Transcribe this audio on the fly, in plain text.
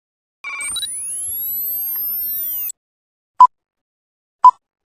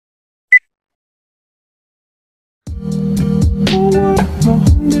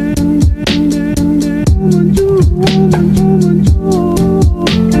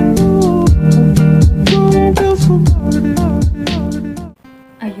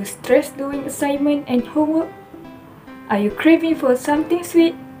assignment and homework? Are you craving for something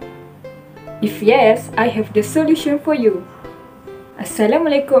sweet? If yes, I have the solution for you.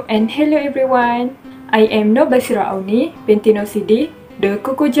 Assalamualaikum and hello everyone. I am Basirah Auni, Binti Sidi, the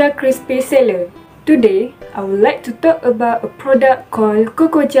Kokoja Crispy seller. Today, I would like to talk about a product called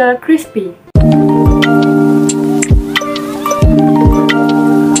Kokoja Crispy.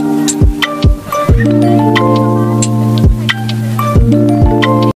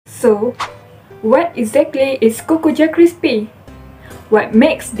 So, what exactly is Kokoja Crispy? What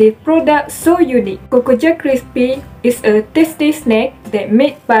makes the product so unique? Kokoja Crispy is a tasty snack that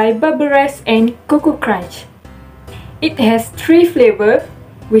made by Basirah and Coco Crunch. It has 3 flavors,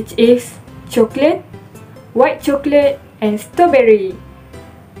 which is chocolate, white chocolate, and strawberry.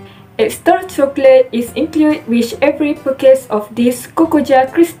 Extra chocolate is included with every packet of this Kokoja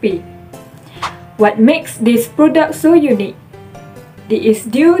Crispy. What makes this product so unique? This is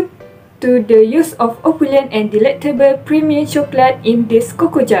due to the use of opulent and delectable premium chocolate in this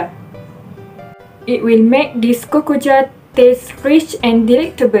Kokoja. It will make this Kokoja taste rich and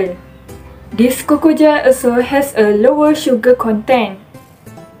delectable. This Kokoja also has a lower sugar content.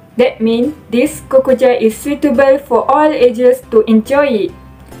 That means this Kokoja is suitable for all ages to enjoy it.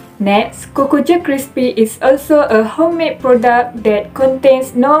 Next, Kokoja Crispy is also a homemade product that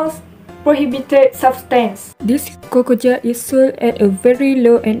contains no prohibited substance. This Kokoja is sold at a very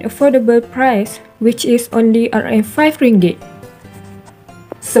low and affordable price, which is only around 5 ringgit.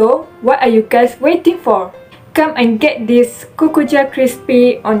 So, what are you guys waiting for? Come and get this Kokoja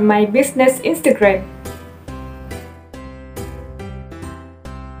Crispy on my business Instagram.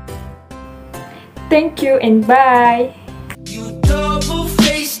 Thank you and bye. You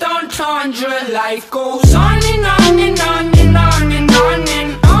double-faced entendre, life goes on and on.